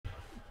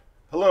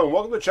Hello, and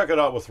welcome to Check It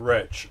Out with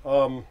Rich.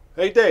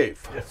 Hey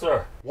Dave. Yes,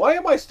 sir. Why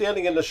am I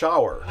standing in the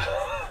shower?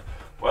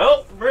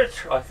 Well,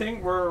 Rich, I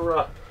think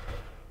we're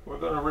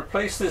going to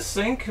replace this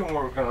sink and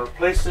we're going to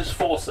replace this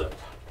faucet.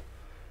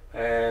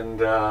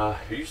 And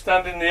you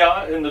stand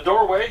in the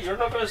doorway, you're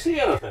not going to see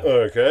anything.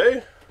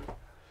 Okay.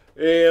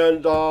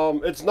 And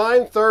it's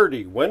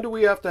 9:30. When do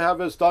we have to have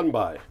this done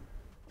by?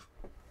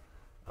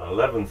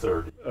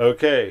 11:30.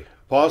 Okay.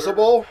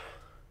 Possible?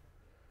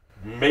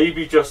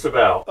 Maybe just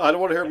about. I don't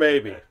want to hear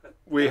maybe.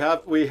 We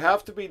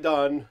have to be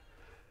done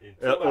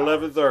at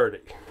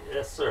 11:30.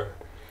 Yes, sir.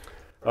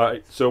 All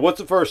right. So what's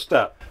the first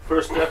step?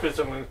 First step is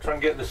I'm going to try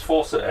and get this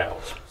faucet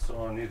out.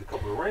 So I need a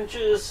couple of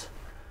wrenches.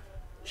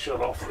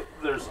 Shut off.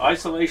 There's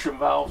isolation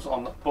valves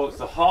on both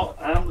the hot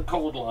and the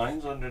cold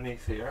lines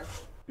underneath here.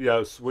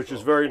 Yes, which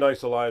is very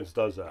nice. Alliance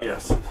does that.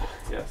 Yes.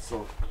 Yes.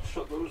 So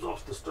shut those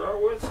off to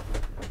start with.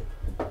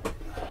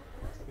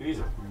 These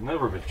have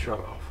never been shut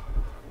off.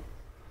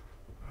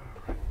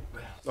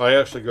 I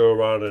actually go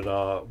around and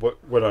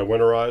when I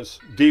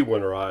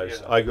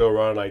de-winterize, Yeah. I go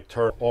around and I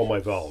turn all my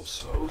valves.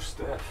 So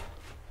stiff.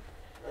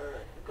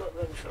 Alright, got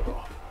them shut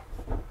off.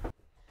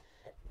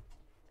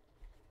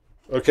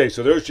 Okay,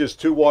 so there's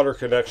just two water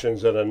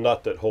connections and a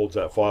nut that holds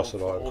that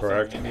faucet on,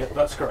 correct? Yeah,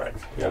 that's correct.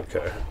 Yeah.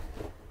 Okay.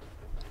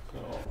 So,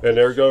 And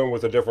they're going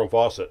with a different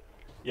faucet.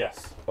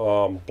 yes.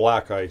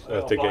 Black, I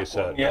think they Black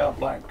said. one. Yeah,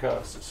 black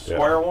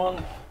square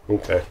one.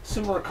 Okay.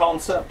 Similar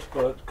concept,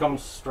 but it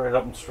comes straight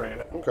up and straight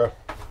out. Okay.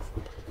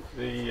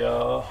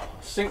 The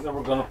sink that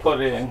we're going to put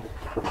in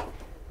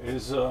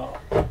is going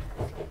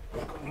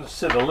to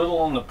sit a little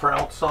on the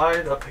proud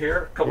side up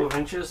here, a couple of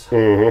inches.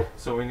 Mm-hmm.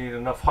 So we need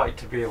enough height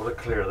to be able to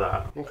clear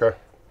that. Okay.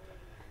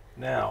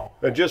 Now.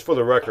 And just for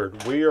the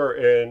record, we are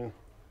in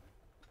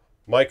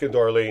Mike and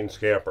Darlene's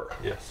camper.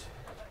 Yes.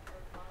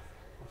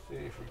 Let's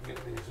see if we can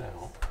get these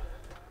out.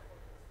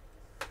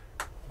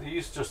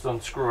 These just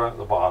unscrew out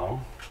the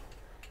bottom.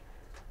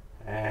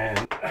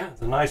 And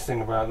the nice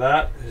thing about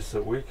that is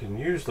that we can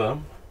use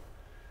them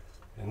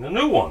in the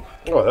new one.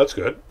 Oh, that's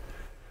good.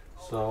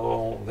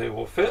 So they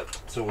will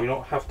fit, so we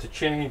don't have to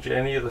change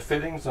any of the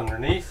fittings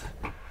underneath.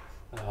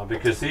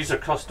 Because these are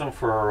custom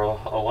for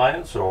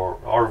Alliance, or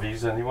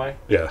RVs anyway.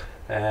 Yeah.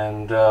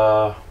 And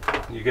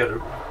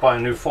you buy a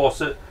new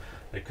faucet.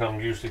 They come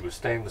usually with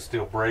stainless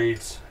steel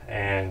braids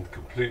and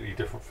completely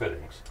different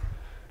fittings.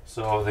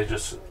 So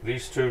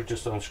these two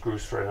just unscrew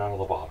straight out of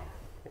the bottom.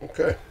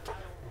 Okay.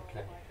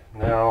 Okay.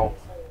 Now,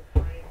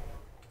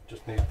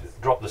 just need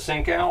to drop the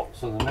sink out.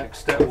 So the next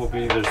step will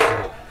be there's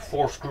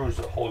 4 screws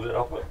that hold it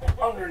up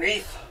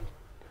underneath,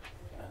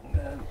 and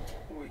then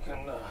we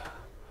can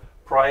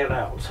pry it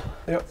out.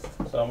 Yep.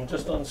 So I'm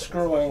just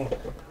unscrewing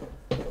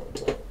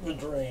the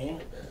drain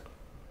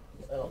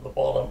out the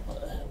bottom,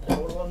 and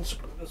we'll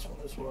unscrew this one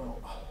as well.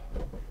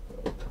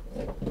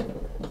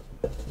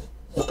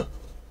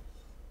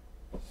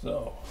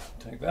 So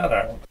take that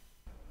out.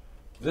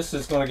 This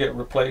is going to get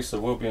replaced. There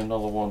will be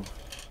another one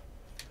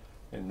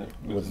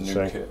with the new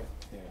sink. kit.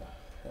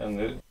 Yeah. And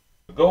the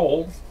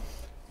goal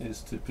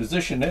is to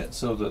position it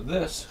so that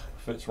this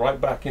fits right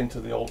back into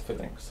the old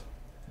fittings.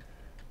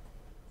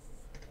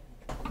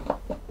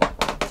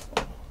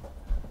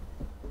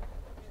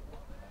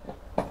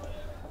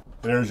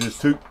 There's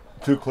just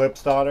two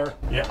clips down there?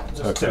 Yeah,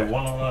 just Okay.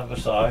 one on either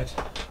side.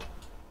 So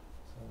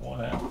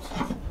one out.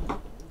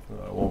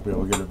 I won't be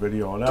able to get a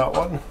video on that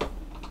one.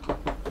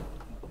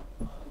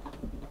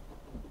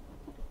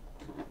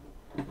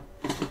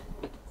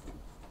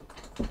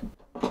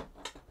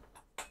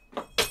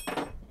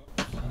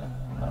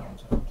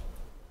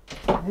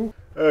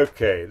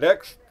 Okay,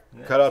 next,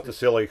 cut out the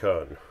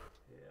silicone.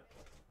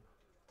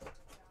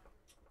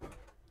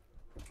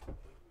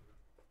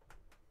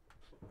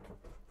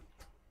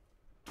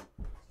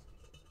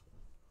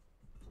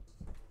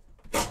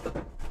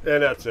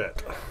 And that's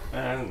it.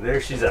 And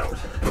there she's out.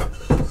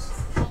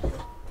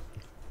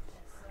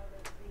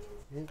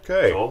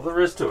 Okay. That's all there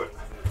is to it.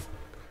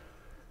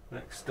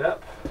 Next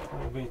step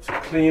will be to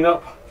clean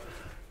up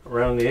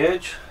around the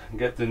edge and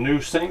get the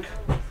new sink,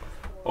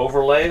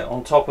 overlay it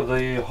on top of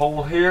the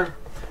hole here,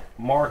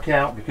 mark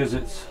out, because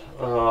it's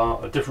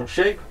a different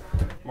shape,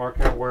 mark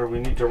out where we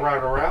need to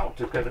route her out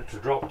to get it to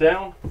drop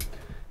down,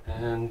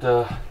 and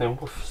then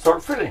we'll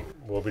start fitting.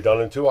 We'll be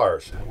done in 2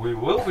 hours. We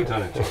will be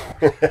done in 2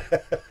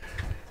 hours.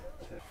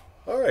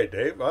 All right,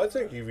 Dave. I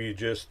think if you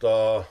just get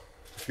a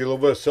little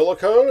bit of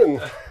silicone,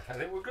 and I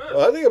think we're good.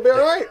 I think it'll be all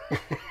right.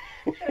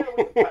 Yeah,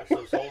 we can patch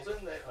those holes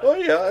in there. Oh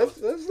yeah,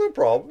 that's no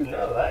problem.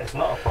 No, that is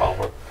not a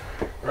problem.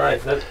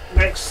 Right, the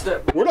next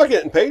step. We're not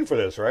getting paid for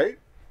this, right?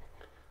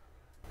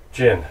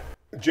 Gin.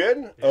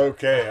 Gin?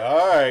 Okay.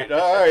 All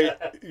right.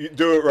 You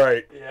do it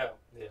right. Yeah.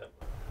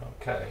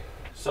 Okay.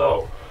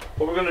 So,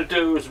 what we're going to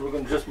do is we're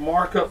going to just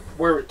mark up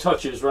where it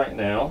touches right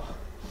now,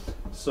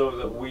 so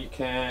that we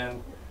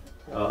can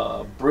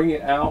bring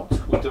it out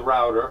with the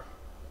router.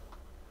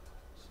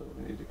 So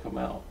we need to come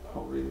out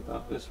probably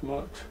about this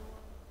much.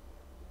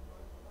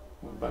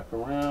 Go back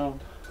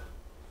around.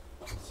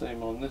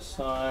 Same on this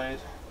side.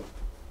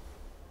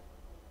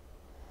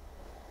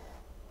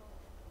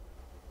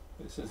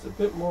 This is a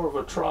bit more of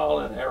a trial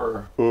and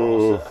error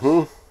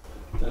process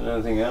than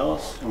anything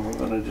else, and we're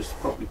going to just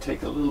probably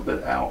take a little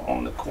bit out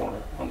on the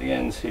corner, on the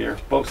ends here,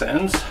 both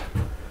ends,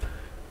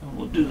 and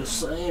we'll do the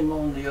same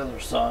on the other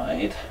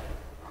side.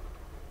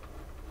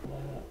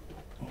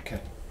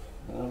 Okay,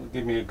 that'll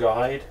give me a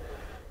guide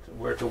to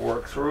where to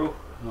work through,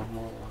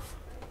 and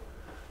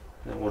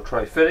then we'll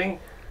try fitting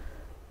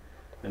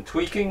and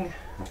tweaking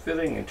and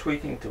fitting and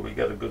tweaking till we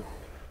get a good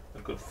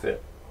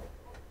fit.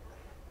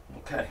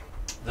 Okay,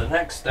 the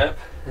next step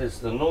is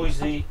the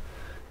noisy,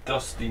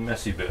 dusty,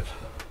 messy bit.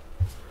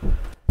 Run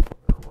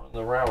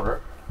the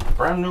router,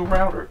 brand new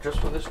router just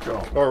for this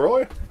job. Oh,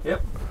 really?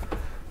 Yep.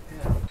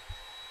 Yeah.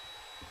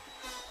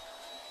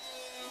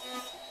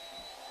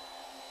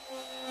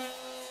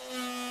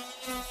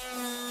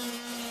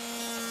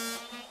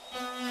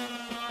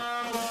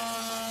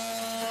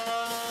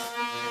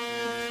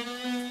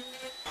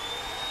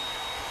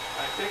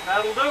 I think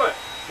that'll do it.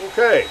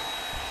 Okay.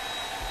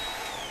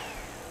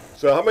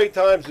 So how many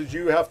times did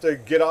you have to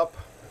get up,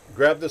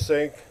 grab the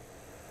sink?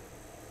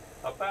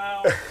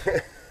 About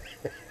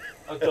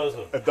a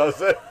dozen. A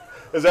dozen?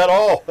 Is that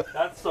all?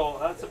 That's all.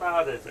 That's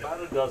about it. It's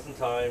about a dozen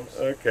times.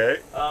 Okay.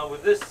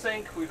 With this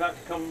sink, we've had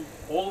to come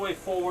all the way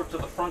forward to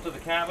the front of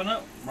the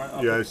cabinet. Right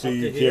up, Yeah, I up see to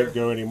you here. can't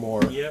go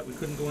anymore. Yeah, we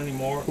couldn't go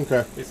anymore.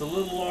 Okay. It's a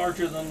little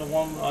larger than the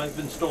one I've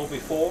installed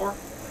before,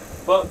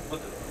 but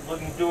we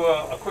can do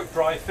a quick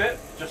dry fit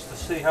just to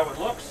see how it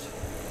looks.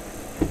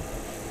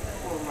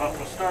 I'm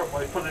going to start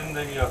by putting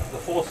the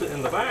faucet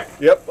in the back.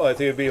 Yep, I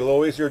think it'd be a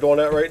little easier doing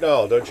that right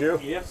now, don't you?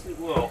 Yes, it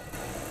will.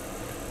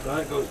 So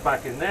that goes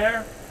back in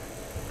there.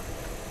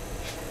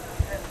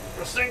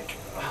 The sink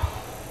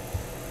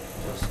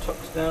just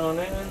tucks down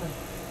in,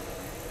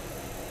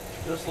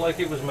 just like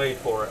it was made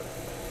for it.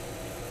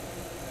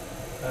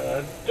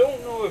 I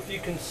don't know if you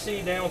can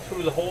see down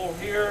through the hole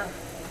here,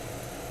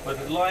 but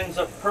it lines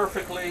up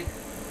perfectly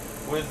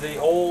with the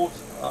old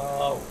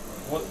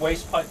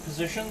waste pipe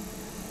position.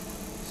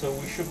 So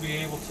we should be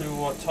able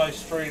to tie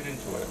straight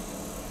into it.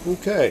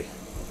 Okay.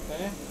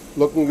 Okay.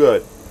 Looking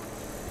good.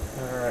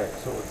 Alright,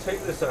 so we'll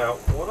take this out.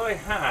 What I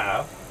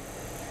have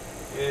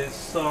is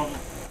some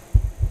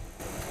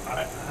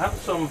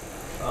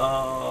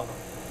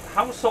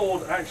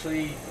household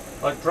actually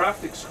like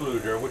draft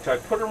excluder, which I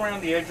put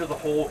around the edge of the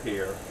hole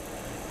here.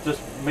 Just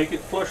make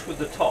it flush with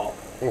the top.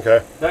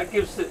 Okay. That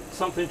gives it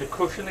something to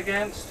cushion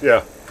against.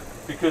 Yeah.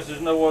 Because there's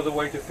no other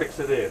way to fix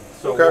it in.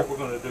 So okay. What we're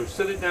going to do,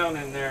 sit it down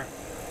in there.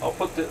 I'll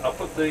put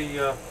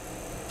the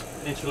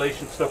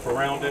insulation stuff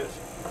around it,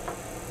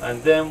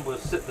 and then we'll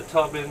sit the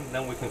tub in, and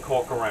then we can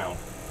caulk around.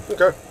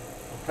 Okay.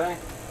 Okay.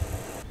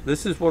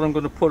 This is what I'm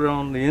going to put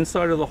on the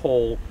inside of the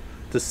hole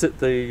to sit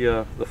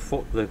the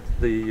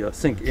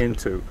sink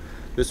into.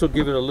 This will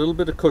give it a little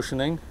bit of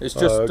cushioning. It's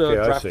just okay,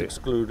 a draft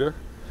excluder.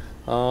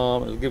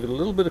 It'll give it a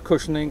little bit of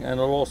cushioning, and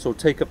it'll also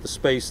take up the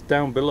space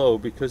down below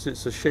because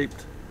it's a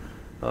shaped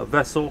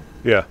vessel.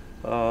 Yeah.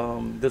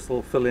 This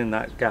will fill in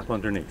that gap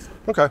underneath.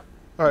 Okay.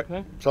 All right.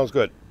 Okay. Sounds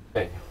good.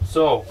 Okay.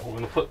 So we're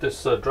going to put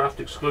this draft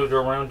excluder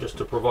around just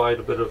to provide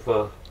a bit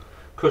of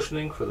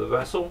cushioning for the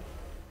vessel.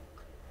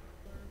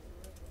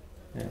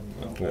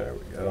 There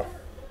we go.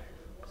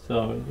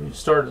 So you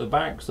start at the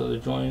back so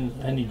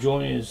any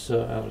join is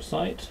out of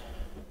sight.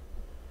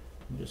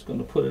 I'm just going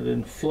to put it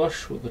in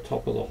flush with the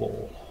top of the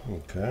hole.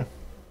 Okay.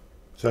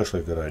 It's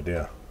actually a good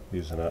idea,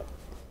 using that.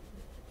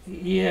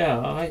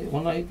 Yeah,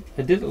 when I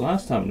did it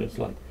last time, it's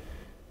like,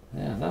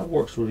 yeah, that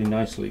works really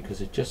nicely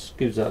because it just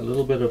gives that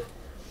little bit of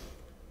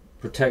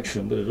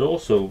protection, but it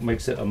also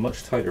makes it a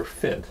much tighter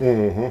fit.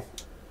 Mm-hmm.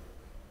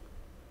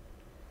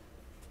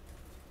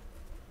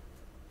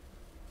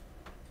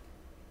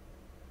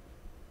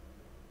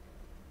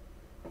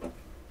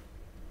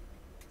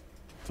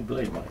 The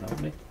blade might help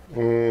me.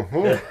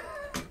 Mm-hmm.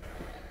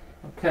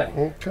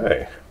 Okay.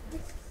 Okay.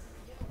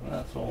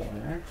 That's all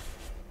there.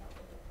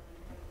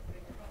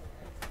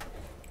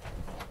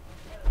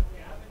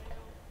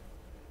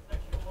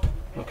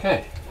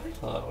 Okay,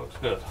 so that looks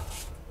good.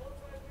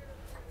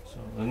 So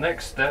the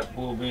next step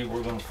will be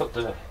we're going to put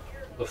the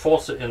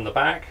faucet in the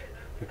back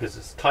because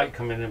it's tight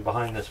coming in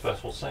behind this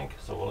vessel sink.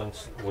 So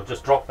we'll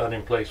just drop that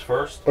in place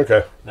first.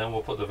 Okay. Then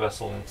we'll put the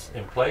vessel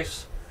in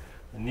place.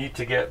 We need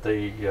to get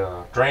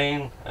the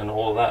drain and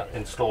all of that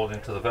installed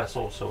into the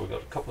vessel. So we've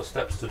got a couple of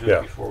steps to do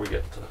before we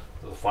get to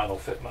the final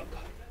fitment.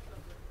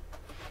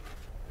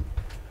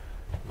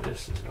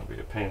 This is going to be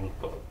a pain in the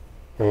butt.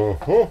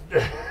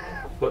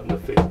 Mm-hmm. Putting the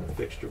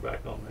fixture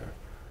back on there.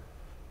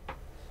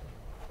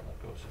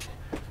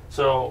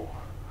 So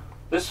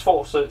this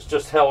faucet is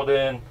just held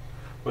in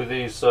with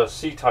these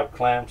C-type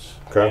clamps,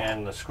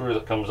 and the screw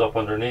that comes up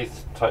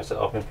underneath ties it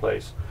up in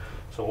place.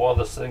 So while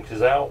the sink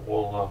is out,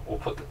 we'll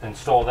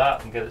install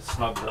that and get it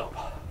snugged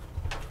up.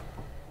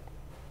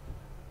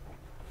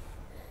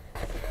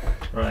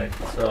 Right.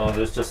 So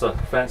there's just a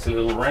fancy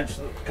little wrench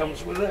that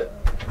comes with it.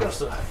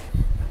 Just a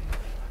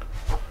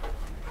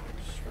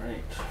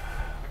straight.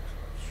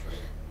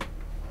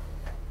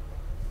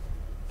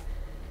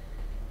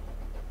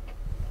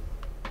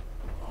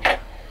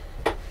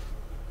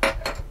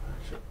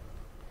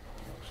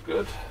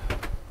 good.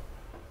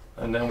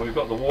 And then we've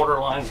got the water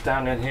lines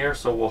down in here,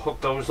 so we'll hook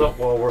those up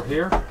while we're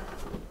here.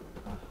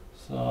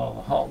 So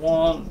the hot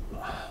one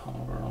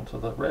over onto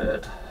the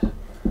red.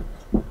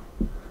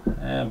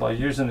 And by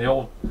using the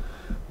old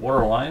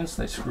water lines,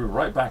 they screw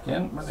right back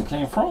in where they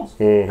came from.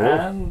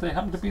 And they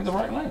happen to be the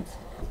right length.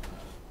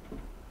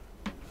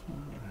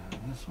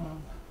 And this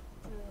one.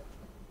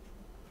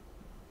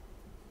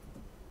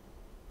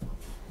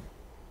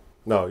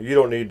 No, you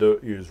don't need to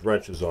use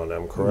wrenches on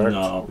them, correct?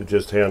 No. It's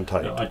just hand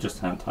tight. I just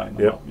hand tighten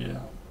them up, yeah.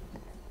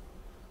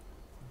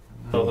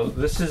 So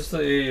this is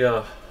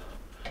the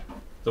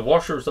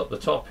washer's up the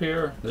top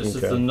here. This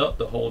is the nut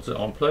that holds it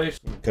on place.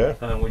 Okay.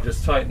 And we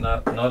just tighten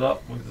that nut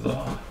up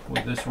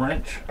with this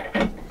wrench.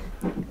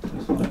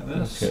 Just like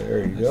this. Okay,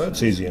 there you go.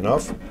 It's easy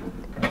enough.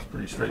 That's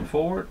pretty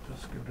straightforward.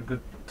 Just give it a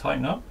good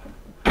tighten up.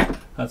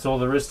 That's all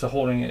there is to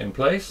holding it in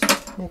place.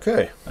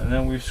 Okay. And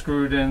then we've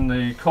screwed in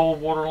the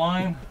cold water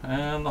line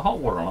and the hot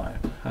water line.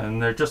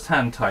 And they're just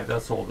hand tight.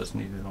 That's all that's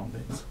needed on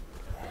these.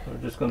 So we're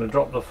just going to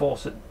drop the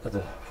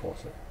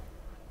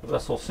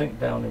vessel sink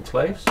down in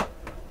place.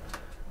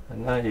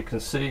 And now you can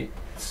see it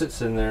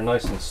sits in there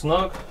nice and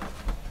snug.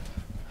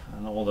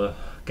 And all the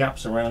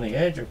gaps around the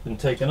edge have been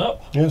taken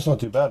up. Yeah, it's not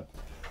too bad.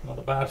 Not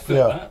a bad fit,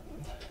 that.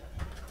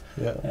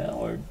 Yeah. And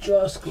we're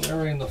just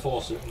glaring the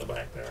faucet in the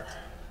back there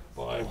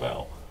by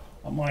about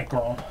a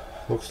micron.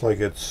 Looks like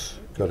it's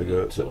got to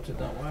go. Tilted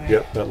that way.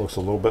 Yep, that looks a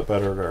little bit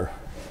better there,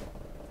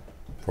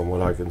 from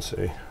what I can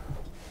see.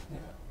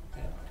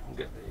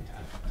 Yeah.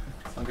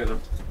 I'll get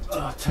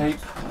a tape,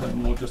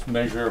 and we'll just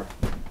measure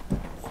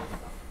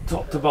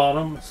top to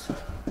bottom,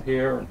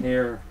 here and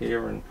here,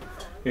 here and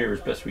here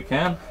as best we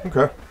can.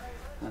 Okay.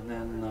 And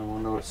then we'll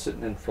know it's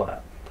sitting in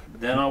flat.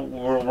 Then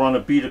we'll run a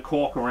bead of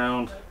cork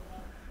around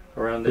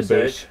this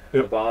edge,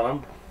 the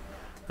bottom.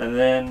 And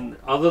then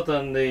other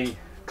than the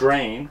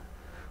drain,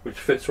 which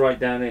fits right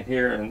down in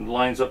here and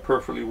lines up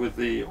perfectly with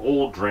the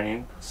old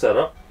drain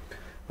setup,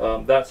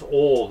 that's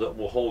all that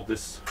will hold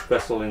this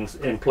vessel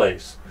in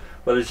place.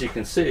 But as you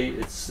can see,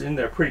 it's in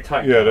there pretty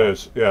tight. Yeah, it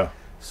is. Yeah.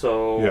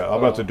 So yeah, I'm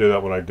about to do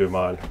that when I do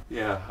mine.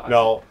 Yeah.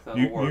 Now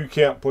you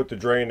can't put the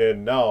drain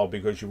in now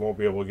because you won't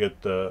be able to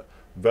get the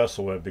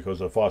vessel in because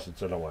the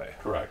faucet's in the way.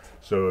 Correct.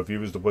 So if you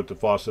was to put the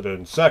faucet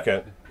in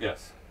second,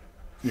 yes,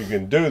 you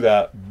can do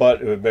that,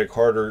 but it would make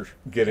harder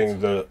getting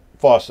the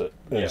faucet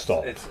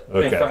installed.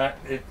 In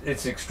fact,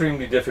 it's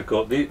extremely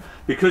difficult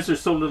because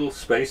there's so little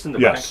space in the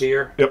back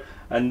here. Yep.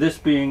 And this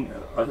being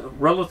a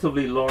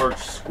relatively large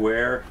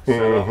square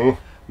setup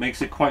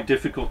makes it quite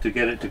difficult to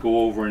get it to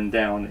go over and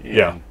down.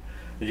 Yeah.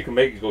 You can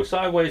make it go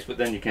sideways, but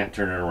then you can't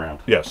turn it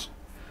around. Yes.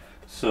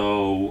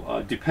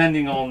 So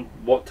depending on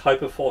what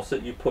type of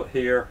faucet you put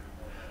here,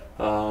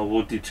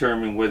 will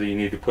determine whether you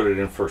need to put it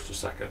in first or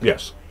second.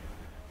 Yes.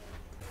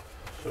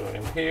 So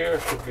in here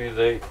should be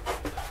the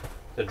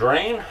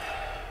drain.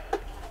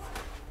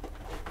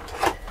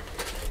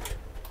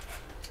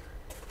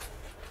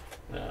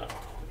 Now,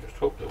 just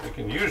hope that we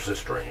can use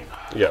this drain.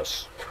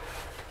 Yes.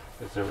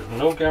 Because there is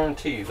no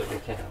guarantee that we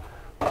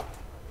can.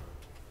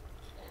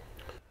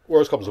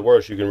 Worst comes to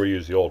worst, you can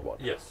reuse the old one.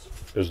 Yes.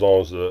 As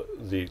long as the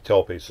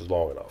tailpiece is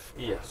long enough.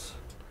 Yes.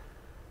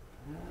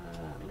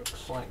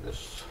 Looks like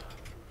this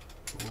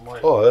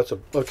might... Oh,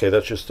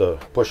 that's just a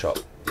push up.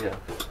 Yeah.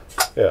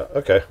 Yeah,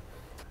 okay.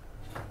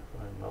 If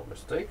I'm not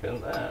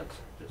mistaken, that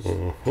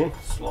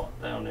just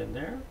slot down in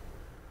there.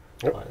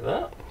 Yep. Like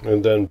that.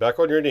 And then back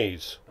on your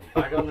knees.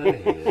 Back on the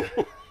knees.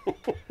 Yeah,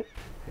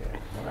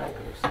 that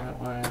goes that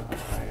way,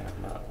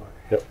 and that way.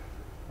 Yep.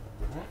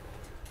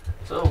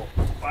 So,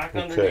 back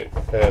underneath.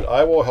 Okay, and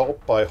I will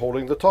help by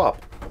holding the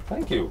top.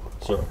 Thank you,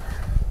 sir.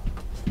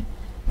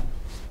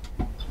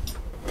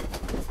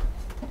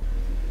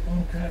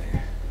 Okay.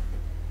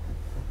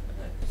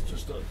 It's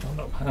just done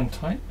up hand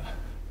tight.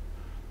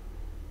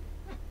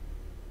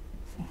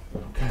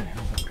 Okay,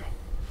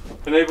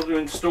 been able to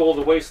install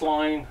the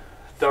waistline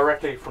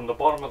directly from the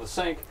bottom of the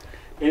sink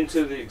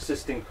into the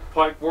existing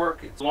pipe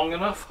work. It's long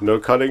enough. No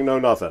cutting, no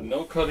nothing.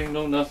 No cutting,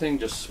 no nothing.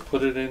 Just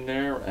put it in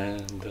there,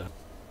 and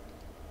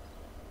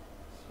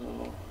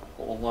so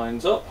all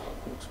lines up.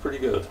 Looks pretty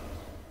good.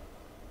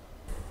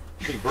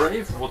 Be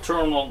brave. We'll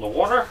turn on the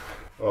water.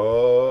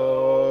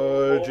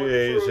 Oh,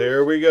 geez,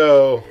 here we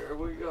go. Here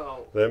we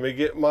go. Let me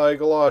get my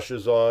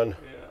galoshes on.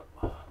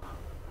 Yeah.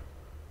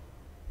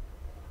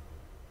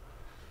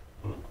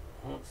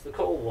 That's the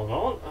cold one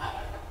on.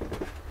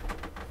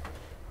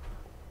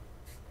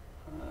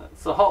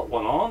 That's the hot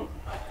one on.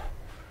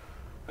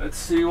 Let's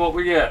see what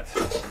we get.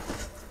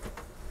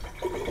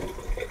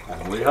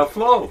 And we have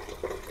flow.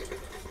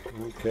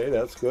 Okay,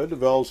 that's good. The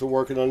valves are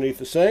working underneath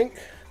the sink.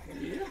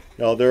 Yeah.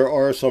 Now there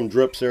are some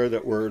drips there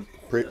that were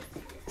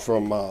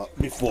from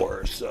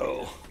before,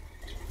 so.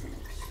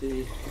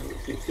 See,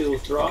 everything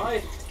feels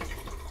dry.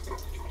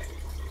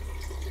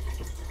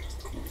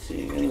 Not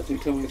seeing anything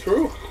coming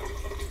through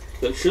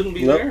that shouldn't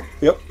be there.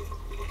 Yep.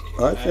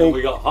 I think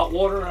we got hot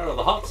water out of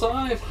the hot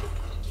side.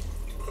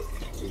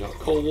 We got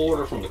cold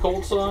water from the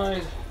cold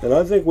side. And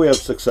I think we have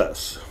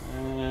success.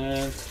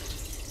 And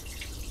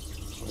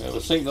we have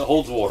a sink that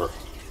holds water.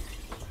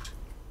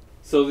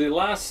 So the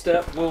last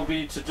step will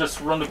be to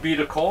just run a bead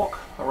of caulk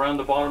around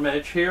the bottom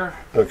edge here.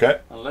 Okay.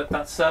 And let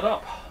that set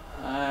up,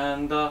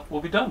 and we'll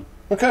be done.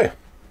 Okay.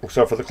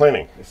 Except for the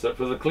cleaning. Except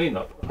for the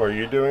cleanup. Are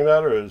you doing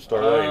that, or is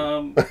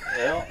Darlene?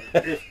 Well,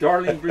 if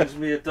Darlene brings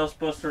me a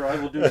dustbuster, I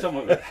will do some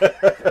of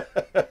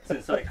it.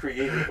 Since I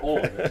created all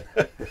of it.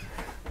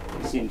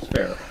 It seems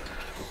fair.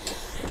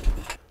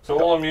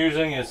 So all I'm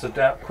using is the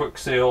DAP Quick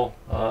Seal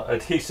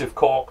adhesive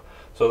caulk.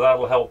 So that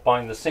will help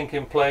bind the sink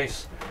in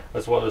place,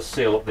 as well as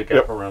seal up the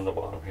gap around the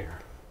bottom here.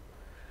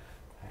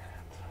 And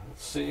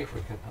let's see if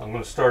we can, I'm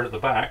going to start at the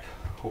back,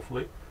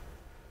 hopefully,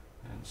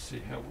 and see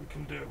how we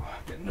can do.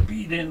 Getting the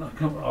bead in,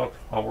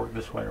 I'll work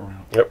this way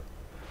around. Yep.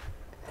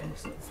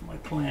 So that's my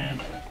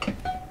plan.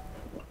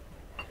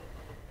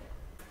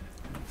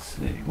 Let's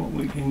see what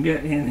we can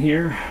get in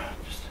here.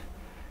 Just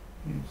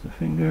use the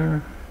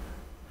finger.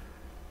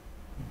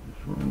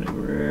 Just run it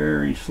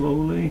very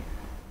slowly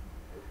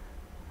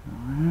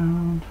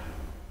around.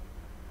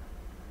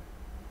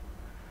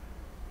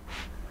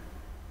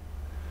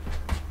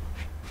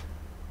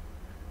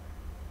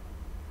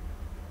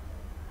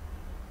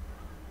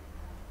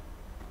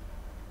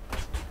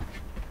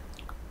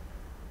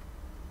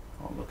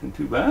 Not looking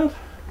too bad.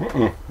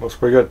 Looks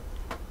pretty good.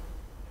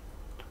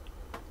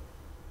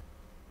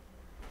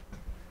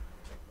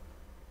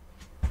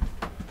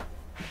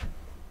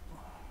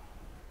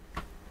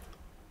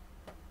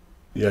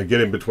 Yeah,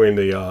 getting between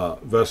the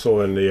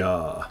vessel and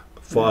the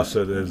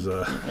faucet is.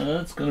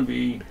 That's going to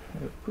be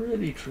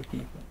pretty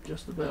tricky, but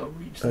just about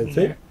reached in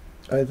there.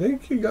 I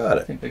think you got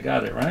I it. think I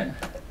got it, right?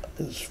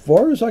 As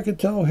far as I can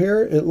tell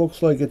here, it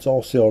looks like it's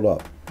all sealed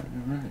up.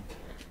 All right.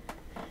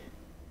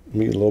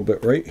 Me a little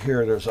bit right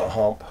here. There's a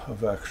hump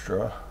of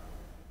extra.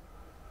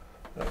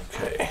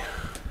 Okay.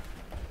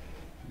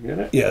 You get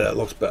it? Yeah, that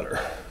looks better.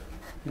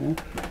 Yeah.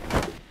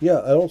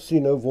 Yeah, I don't see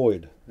no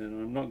void.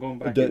 And I'm not going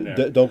back in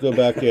there. Don't go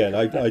back in.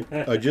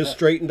 I just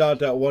straightened out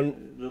that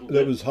one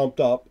that was humped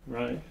up.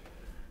 Right.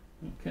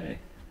 Okay.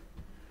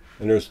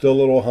 And there's still a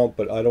little hump,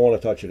 but I don't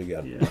want to touch it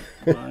again.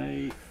 Yeah.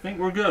 I think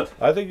we're good.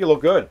 I think you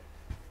look good.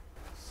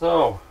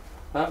 So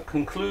that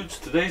concludes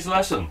today's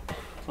lesson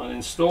on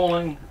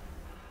installing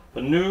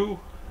a new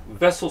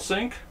vessel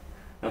sink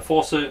and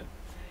faucet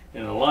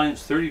in an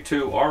Alliance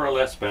 32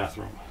 RLS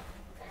bathroom.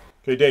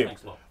 Okay, Dave.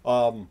 Thanks a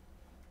lot.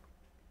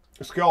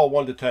 A scale of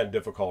 1 to 10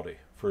 difficulty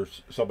for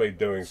somebody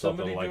doing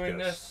something like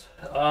this.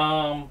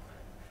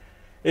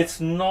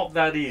 It's not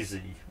that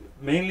easy.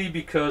 Mainly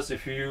because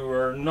if you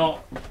are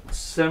not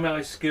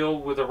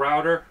semi-skilled with a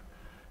router,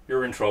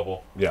 you're in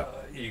trouble. Yeah.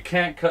 You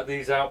can't cut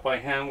these out by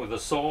hand with a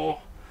saw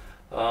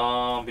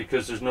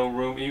because there's no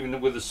room. Even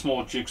with a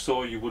small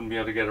jigsaw, you wouldn't be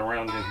able to get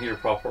around in here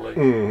properly.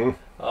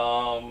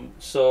 Mm-hmm.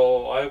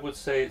 So I would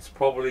say it's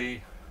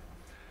probably,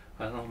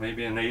 I don't know,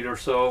 maybe an 8 or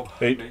so.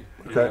 8? Maybe,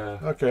 Okay.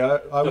 yeah. Okay,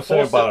 I would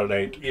say about an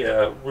 8.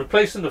 Yeah,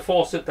 replacing the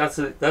faucet, that's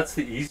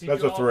the easy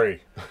That's job. a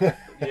 3.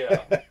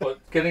 Yeah, but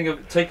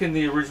taking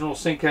the original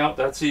sink out,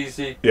 that's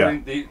easy. Yeah.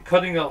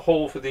 Cutting a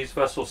hole for these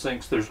vessel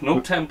sinks, there's no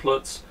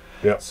templates.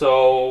 Yeah.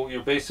 So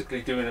you're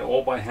basically doing it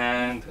all by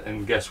hand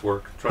and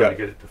guesswork, trying to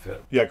get it to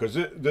fit. Yeah, because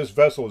this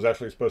vessel is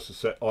actually supposed to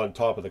sit on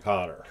top of the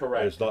counter.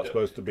 Correct. It's not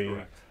supposed to be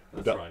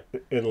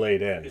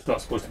inlaid in. It's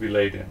not supposed to be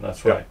laid in,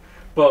 that's right.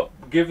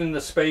 But given the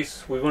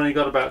space, we've only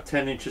got about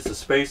 10 inches of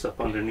space up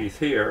underneath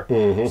here,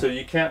 so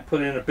you can't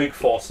put in a big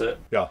faucet,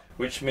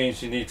 which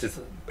means you need to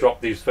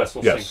drop these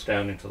vessel sinks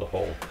down into the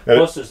hole. And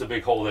plus there's a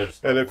big hole there.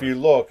 And if you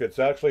look, it's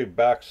actually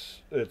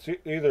it's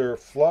either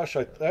flush,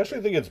 I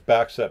actually think it's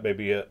back set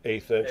maybe an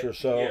 1/8 inch or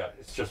so. Yeah,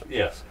 it's just,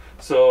 yes.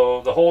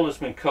 So the hole has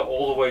been cut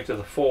all the way to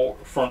the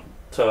front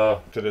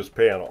to this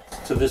panel.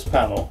 To this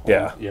panel.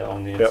 Yeah.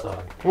 On the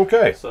inside.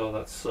 Okay. So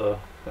that's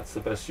the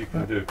best you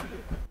can do.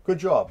 Good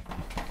job.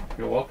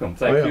 You're welcome.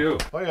 Thank you.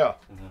 Oh yeah.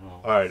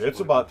 All right, it's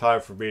about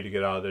time for me to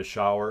get out of this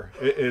shower.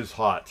 It is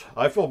hot.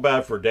 I feel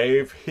bad for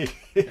Dave.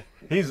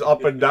 He's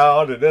up and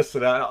down and this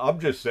and that. I'm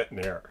just sitting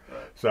here.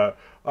 So,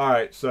 all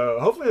right. So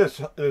hopefully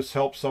this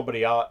helps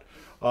somebody out.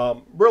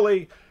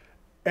 Really,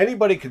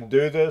 anybody can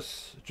do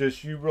this.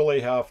 Just you really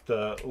have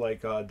to,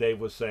 like Dave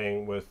was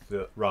saying with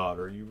the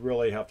router, you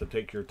really have to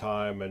take your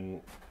time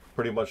and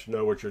pretty much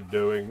know what you're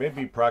doing.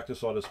 Maybe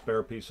practice on a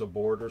spare piece of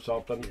board or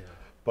something. Yeah.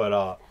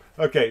 But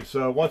okay,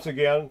 so once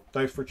again,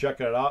 thanks for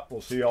checking it out. We'll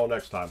see you all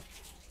next time.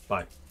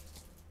 Bye.